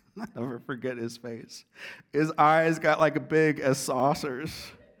 I'll never forget his face. His eyes got like big as saucers.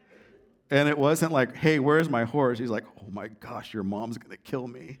 And it wasn't like, hey, where's my horse? He's like, oh my gosh, your mom's going to kill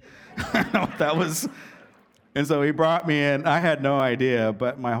me. That was, and so he brought me in. I had no idea,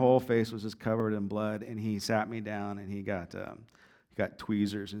 but my whole face was just covered in blood. And he sat me down and he got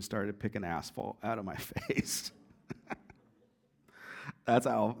tweezers and started picking asphalt out of my face. That's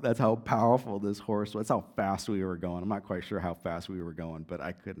how powerful this horse was. That's how fast we were going. I'm not quite sure how fast we were going, but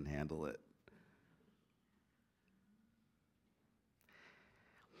I couldn't handle it.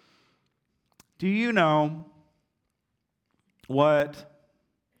 Do you know what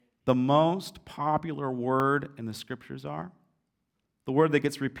the most popular word in the scriptures are? The word that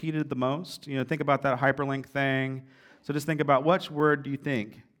gets repeated the most? Think about that hyperlink thing. So just think about which word do you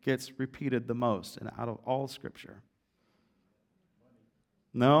think gets repeated the most out of all scripture?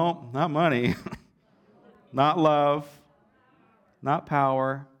 No, not money. Not love. Not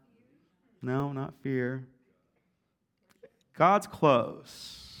power. No, not fear. God's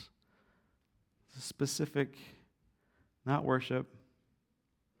close. Specific, not worship,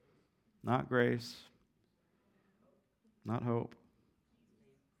 not grace, not hope.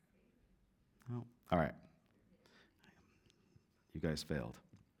 No. All right. You guys failed.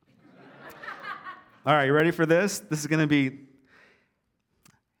 All right, you ready for this? This is going to be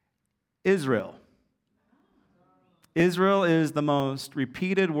Israel. Israel is the most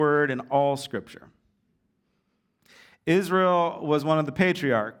repeated word in all Scripture. Israel was one of the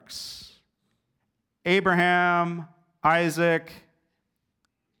patriarchs. Abraham, Isaac,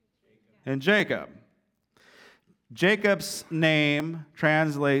 and Jacob. Jacob's name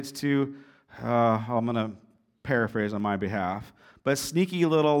translates to, I'm going to paraphrase on my behalf, but sneaky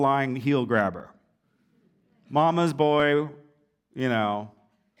little lying heel grabber. Mama's boy,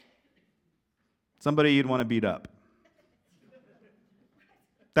 somebody you'd want to beat up.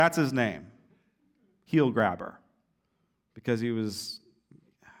 That's his name, heel grabber, because he was,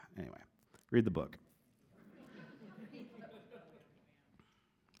 anyway, read the book.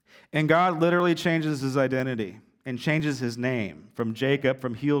 And God literally changes his identity and changes his name from Jacob,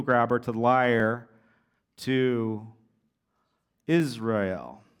 from heel grabber to liar, to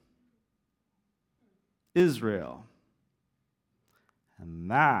Israel. Israel.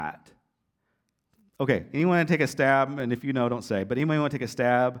 And that, okay, anyone want to take a stab? And if you know, don't say, but anyone want to take a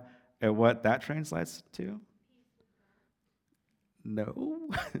stab at what that translates to? No?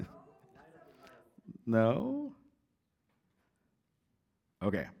 No?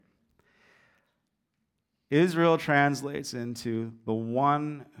 Okay. Israel translates into the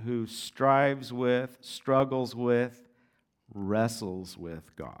one who strives with, struggles with, wrestles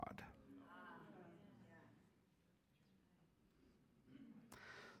with God.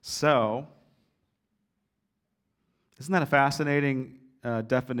 So, isn't that a fascinating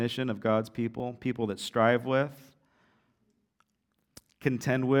definition of God's people? People that strive with,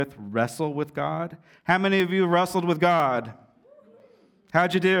 contend with, wrestle with God. How many of you wrestled with God?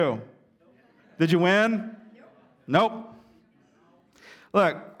 How'd you do? Did you win? Nope.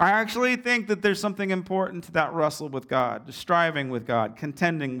 Look, I actually think that there's something important to that wrestle with God, striving with God,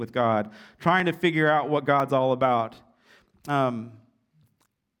 contending with God, trying to figure out what God's all about,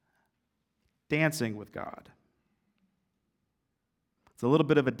 dancing with God. It's a little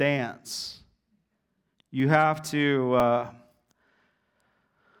bit of a dance. You have to,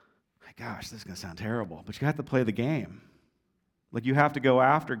 gosh, this is going to sound terrible, but you have to play the game. Like you have to go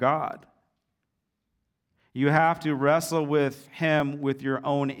after God. You have to wrestle with him with your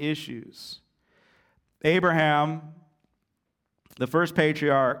own issues. Abraham, the first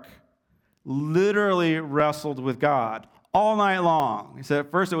patriarch, literally wrestled with God all night long. He said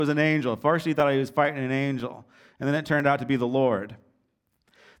at first it was an angel. At first he thought he was fighting an angel, and then it turned out to be the Lord.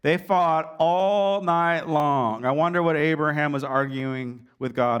 They fought all night long. I wonder what Abraham was arguing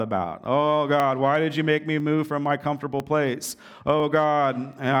with God about. Oh, God, why did you make me move from my comfortable place? Oh,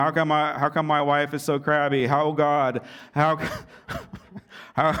 God, how come my wife is so crabby? How, God, how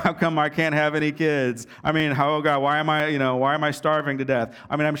come I can't have any kids? I mean, oh, God, why am I starving to death?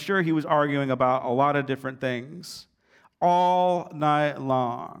 I mean, I'm sure he was arguing about a lot of different things all night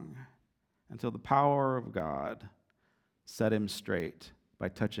long until the power of God set him straight by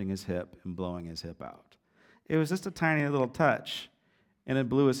touching his hip and blowing his hip out. It was just a tiny little touch, and it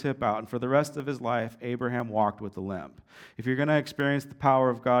blew his hip out. And for the rest of his life, Abraham walked with a limp. If you're going to experience the power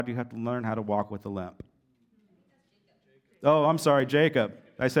of God, you have to learn how to walk with a limp. Oh, I'm sorry, Jacob.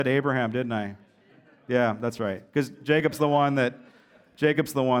 I said Abraham, didn't I? Yeah, that's right. Because Jacob's the one that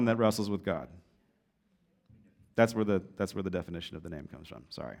wrestles with God. That's where the definition of the name comes from.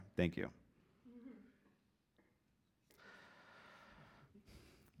 Sorry. Thank you.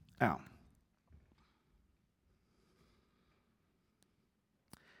 Now,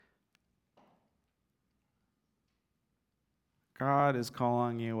 God is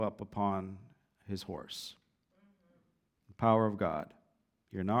calling you up upon his horse. The power of God.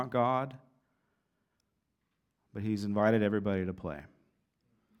 You're not God, but he's invited everybody to play.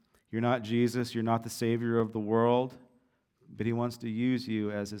 You're not Jesus, you're not the Savior of the world, but he wants to use you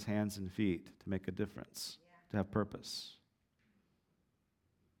as his hands and feet to make a difference, to have purpose.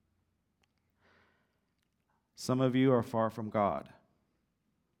 Some of you are far from God.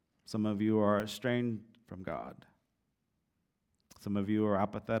 Some of you are estranged from God. Some of you are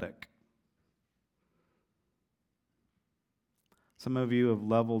apathetic. Some of you have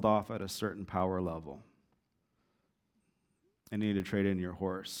leveled off at a certain power level and need to trade in your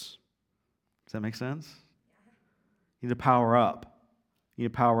horse. Does that make sense? You need to power up. You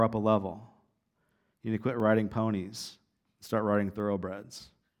need to power up a level. You need to quit riding ponies and start riding thoroughbreds.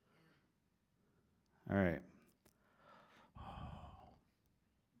 All right.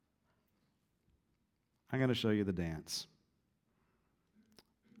 I'm going to show you the dance.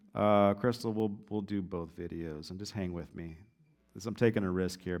 Crystal, we'll do both videos, and just hang with me. I'm taking a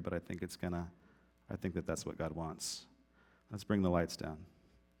risk here, but I think that's what God wants. Let's bring the lights down.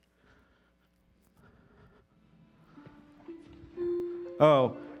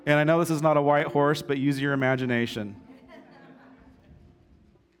 Oh, and I know this is not a white horse, but use your imagination.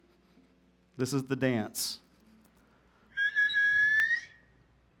 This is the dance.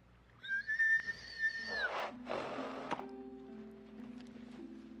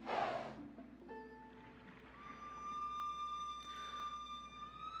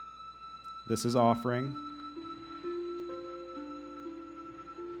 This is offering.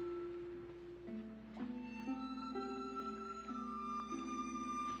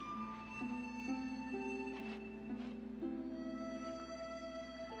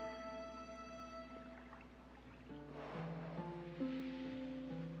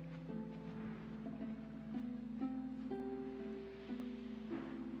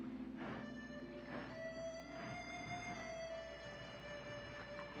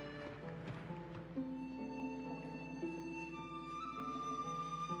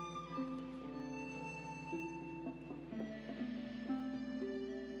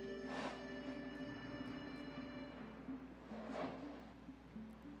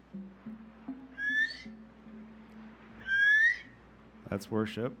 That's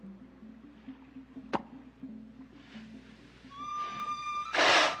worship.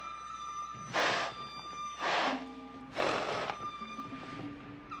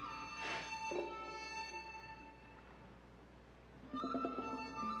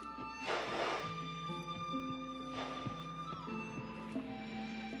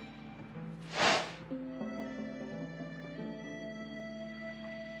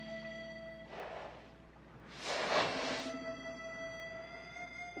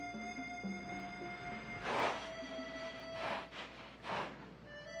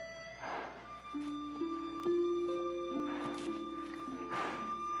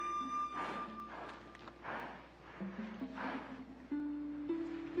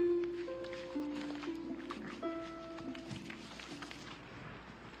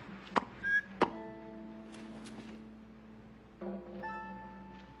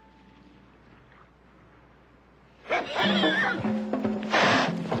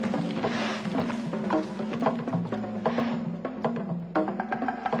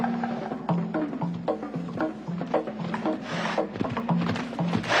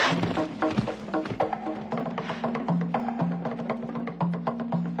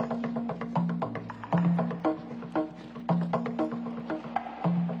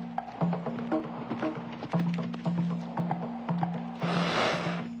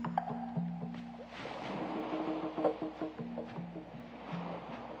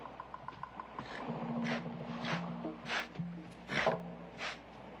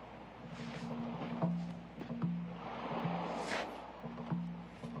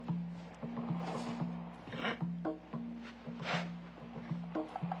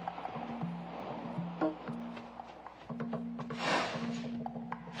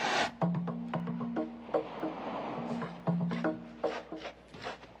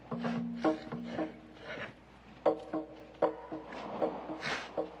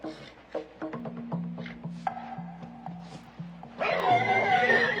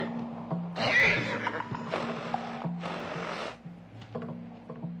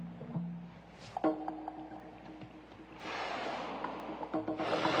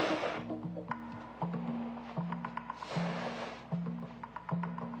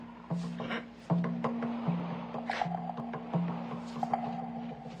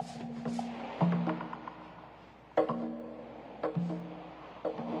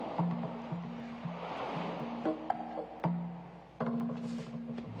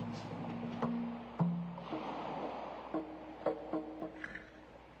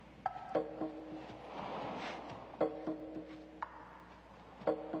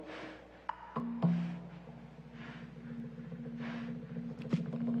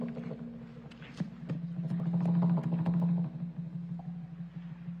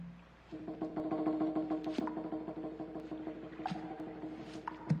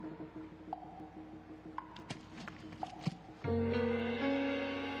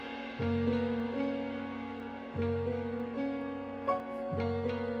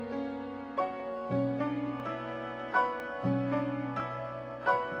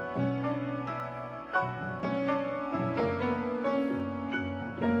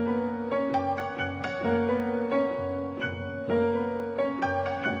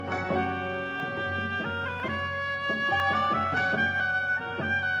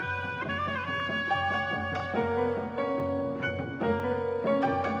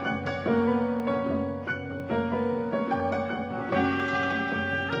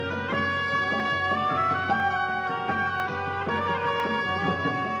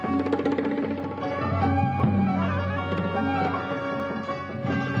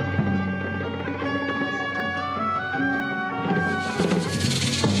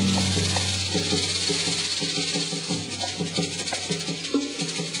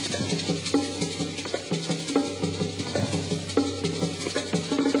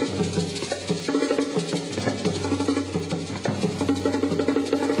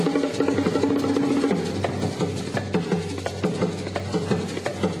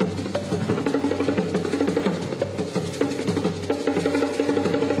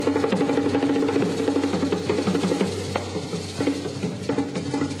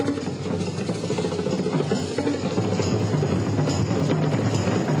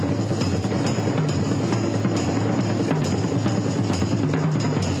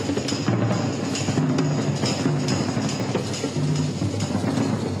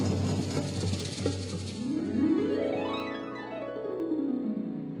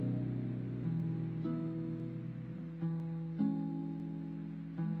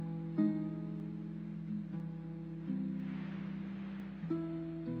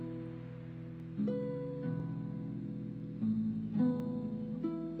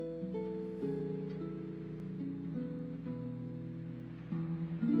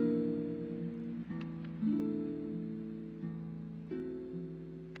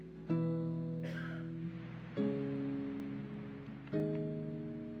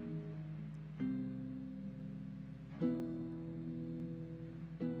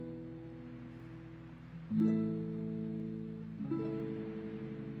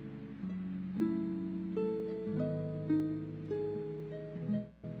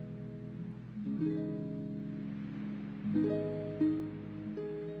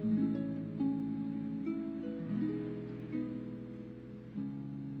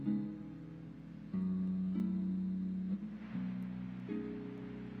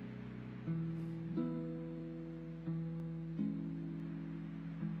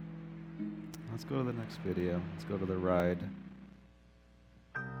 Let's go to the next video. Let's go to the ride.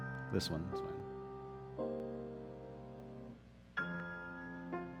 This one. This one.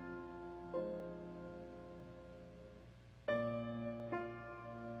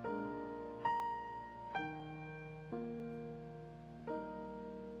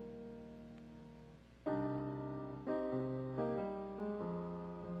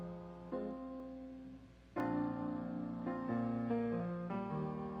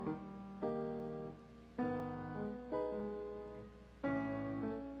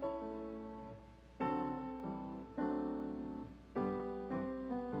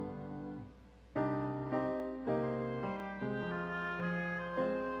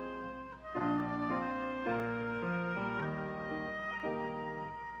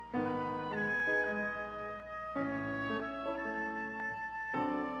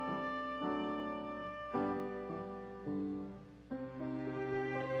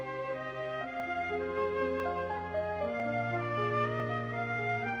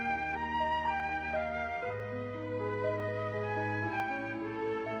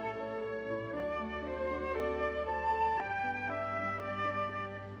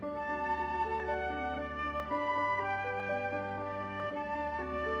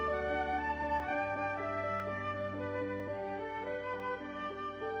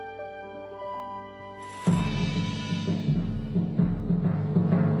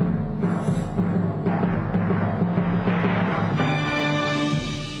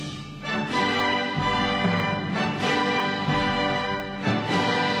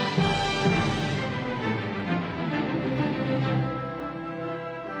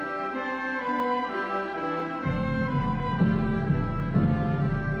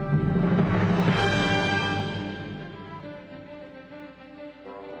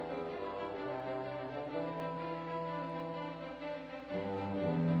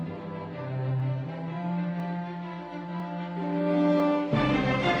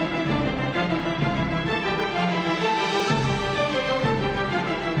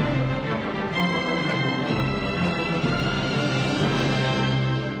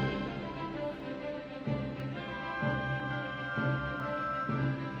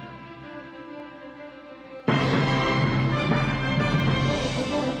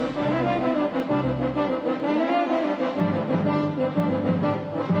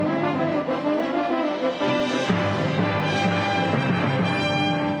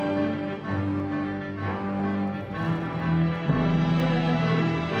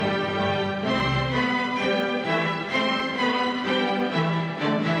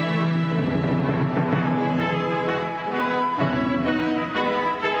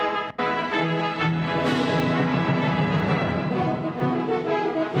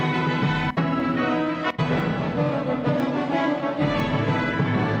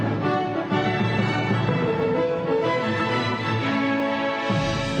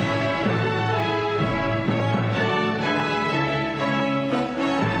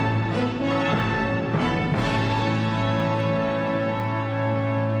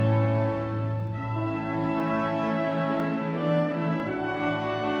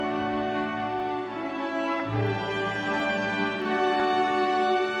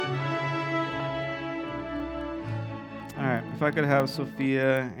 All right, if I could have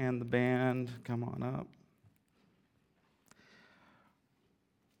Sophia and the band come on up.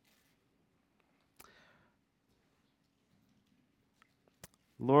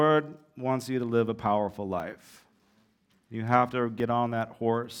 Lord wants you to live a powerful life. You have to get on that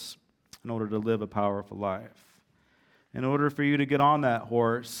horse in order to live a powerful life. In order for you to get on that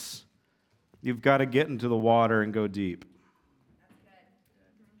horse, you've got to get into the water and go deep.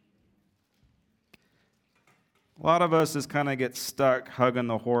 A lot of us just kind of get stuck hugging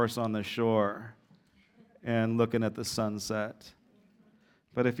the horse on the shore and looking at the sunset.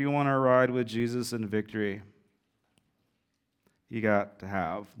 But if you want to ride with Jesus in victory, you got to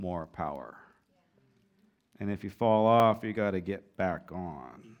have more power. And if you fall off, you got to get back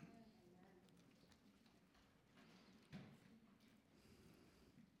on.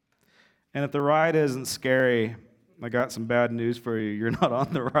 And if the ride isn't scary, I got some bad news for you. You're not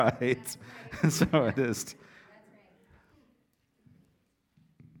on the ride. So it is.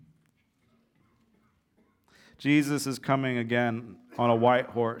 Jesus is coming again on a white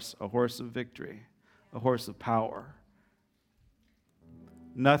horse, a horse of victory, a horse of power.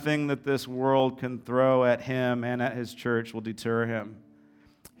 Nothing that this world can throw at him and at his church will deter him.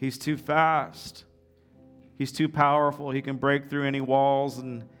 He's too fast. He's too powerful. He can break through any walls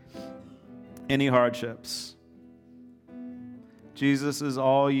and any hardships. Jesus is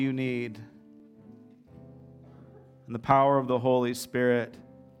all you need. And the power of the Holy Spirit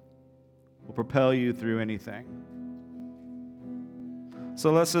will propel you through anything.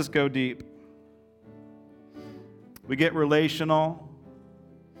 So let's just go deep. We get relational.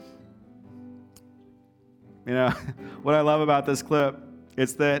 You know, what I love about this clip,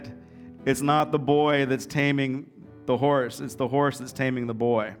 it's that it's not the boy that's taming the horse. It's the horse that's taming the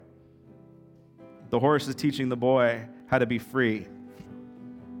boy. The horse is teaching the boy how to be free.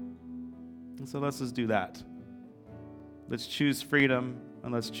 And so let's just do that. Let's choose freedom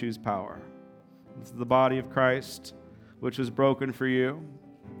and let's choose power. This is the body of Christ, which was broken for you.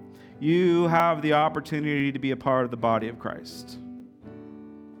 You have the opportunity to be a part of the body of Christ.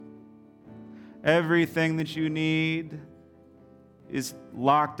 Everything that you need is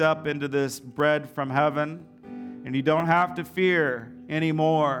locked up into this bread from heaven, and you don't have to fear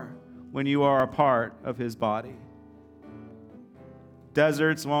anymore when you are a part of his body.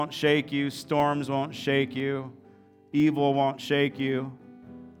 Deserts won't shake you, storms won't shake you, evil won't shake you.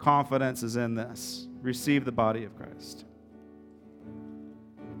 Confidence is in this. Receive the body of Christ.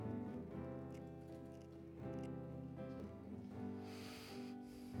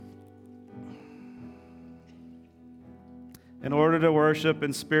 In order to worship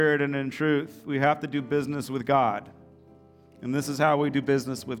in spirit and in truth, we have to do business with God. And this is how we do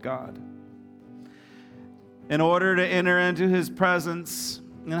business with God. In order to enter into his presence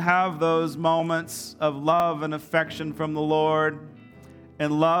and have those moments of love and affection from the Lord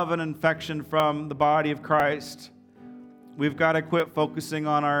and love and affection from the body of Christ, we've got to quit focusing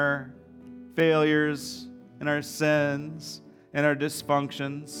on our failures and our sins and our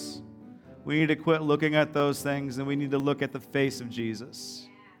dysfunctions. We need to quit looking at those things, and we need to look at the face of Jesus.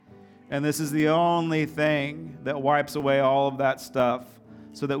 And this is the only thing that wipes away all of that stuff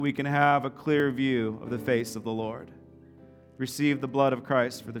so that we can have a clear view of the face of the Lord. Receive the blood of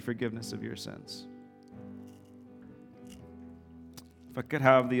Christ for the forgiveness of your sins. If I could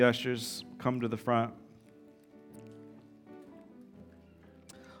have the ushers come to the front.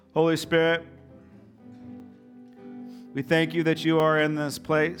 Holy Spirit, we thank you that you are in this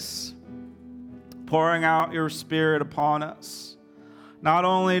place, pouring out your Spirit upon us, not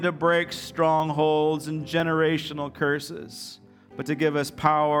only to break strongholds and generational curses, but to give us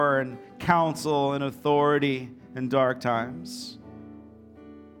power and counsel and authority in dark times.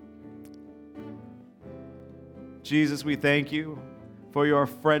 Jesus, we thank you for your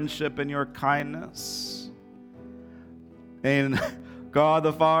friendship and your kindness. And God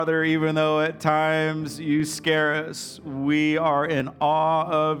the Father, even though at times you scare us, we are in awe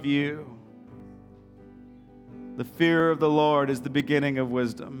of you. The fear of the Lord is the beginning of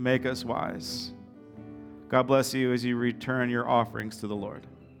wisdom. Make us wise. God bless you as you return your offerings to the Lord.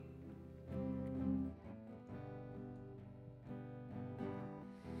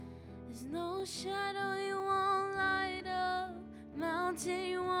 There's no shadow you won't light up, mountain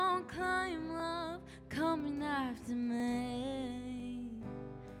you won't climb up, coming after me.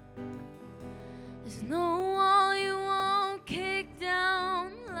 There's no wall you won't kick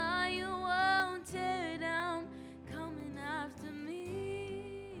down, lie you won't tear down, coming after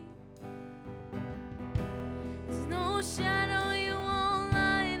me. There's no shadow you won't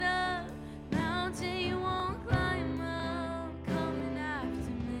light up, mountain you won't climb up, coming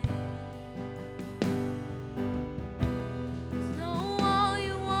after me. There's no wall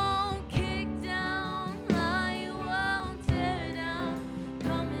you won't kick down, lie you won't tear down,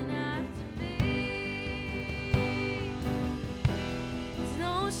 coming after me. There's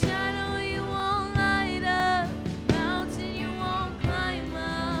no shadow you won't light up, mountain you won't climb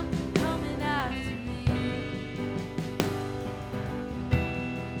up, coming after me.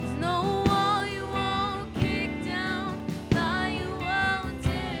 There's no wall you won't kick down, lie you won't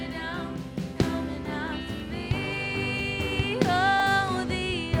tear down, coming after me. Oh,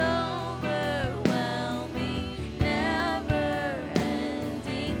 the overwhelming,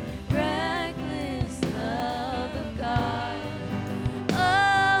 never-ending, reckless love of God.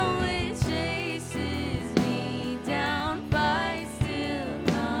 Oh, it chases me down, fights till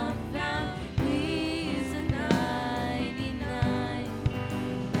I'm found. He's a 99.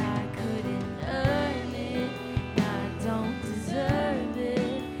 I couldn't earn it, I don't deserve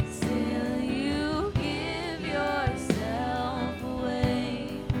it. Still, you give yourself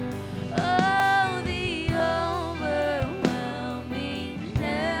away. Oh, the overwhelming,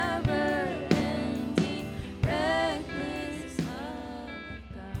 never-ending, reckless love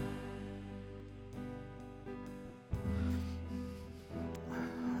of God.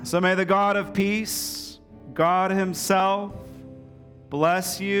 So may the God of peace, God himself,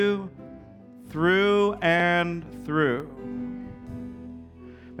 bless you through and through.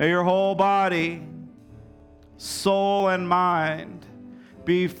 May your whole body, soul, and mind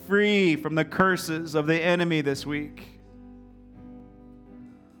be free from the curses of the enemy this week.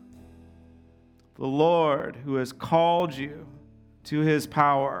 The Lord who has called you to his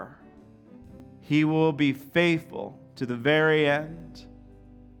power, he will be faithful to the very end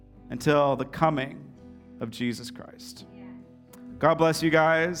until the coming of Jesus Christ. God bless you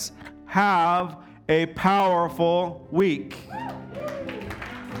guys. Have a powerful week.